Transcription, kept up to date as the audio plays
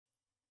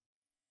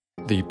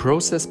The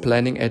Process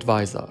Planning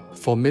Advisor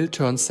for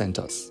Mill-Turn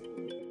Centers.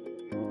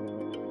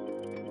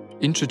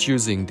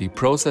 Introducing the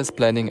Process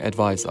Planning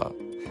Advisor,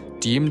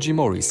 DMG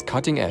MORI's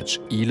cutting-edge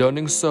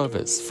e-learning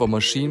service for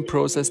machine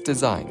process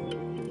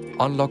design.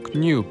 Unlock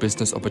new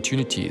business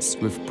opportunities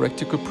with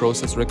practical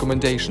process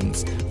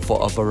recommendations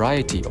for a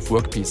variety of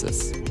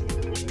workpieces.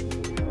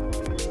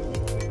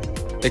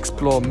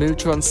 Explore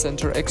Mill-Turn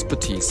Center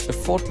expertise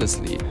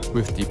effortlessly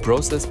with the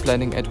Process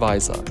Planning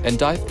Advisor and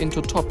dive into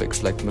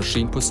topics like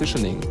machine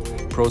positioning,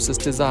 process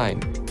design,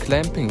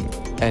 clamping,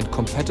 and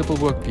compatible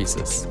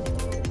workpieces.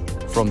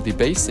 From the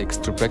basics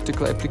to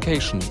practical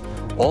application,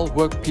 all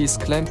workpiece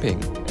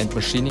clamping and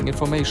machining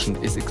information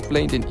is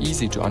explained in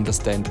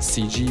easy-to-understand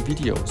CG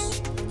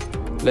videos.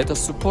 Let us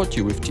support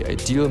you with the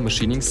ideal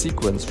machining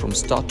sequence from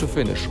start to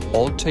finish,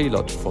 all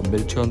tailored for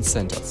Mill-Turn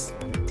centers.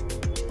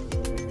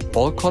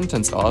 All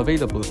contents are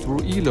available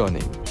through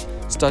e-learning.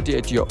 Study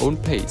at your own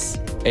pace,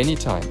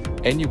 anytime,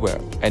 anywhere,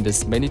 and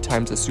as many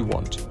times as you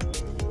want.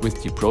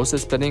 With the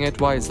Process Planning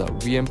Advisor,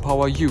 we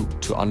empower you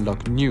to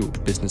unlock new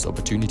business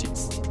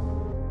opportunities.